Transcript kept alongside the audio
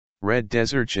Red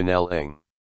Desert Channeling.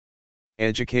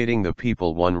 Educating the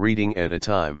people one reading at a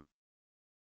time.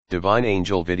 Divine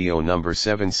Angel video number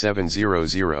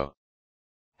 7700.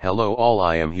 Hello all,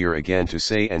 I am here again to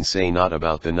say and say not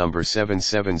about the number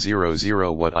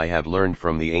 7700 what I have learned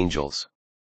from the angels.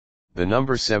 The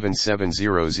number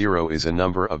 7700 is a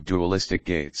number of dualistic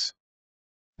gates.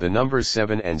 The numbers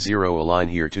 7 and 0 align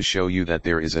here to show you that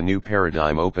there is a new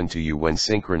paradigm open to you when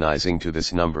synchronizing to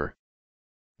this number.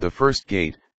 The first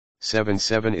gate,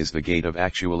 7-7, is the gate of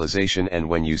actualization, and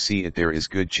when you see it there is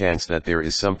good chance that there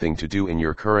is something to do in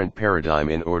your current paradigm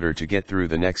in order to get through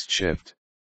the next shift.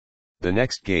 The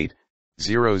next gate,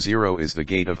 0-0, is the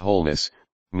gate of wholeness,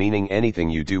 meaning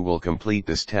anything you do will complete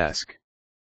this task.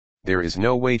 There is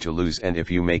no way to lose, and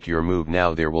if you make your move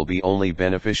now there will be only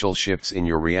beneficial shifts in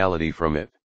your reality from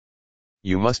it.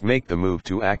 You must make the move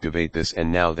to activate this,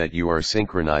 and now that you are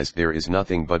synchronized there is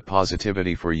nothing but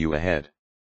positivity for you ahead.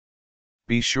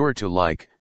 Be sure to like,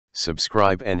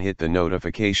 subscribe and hit the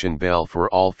notification bell for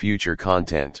all future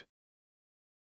content.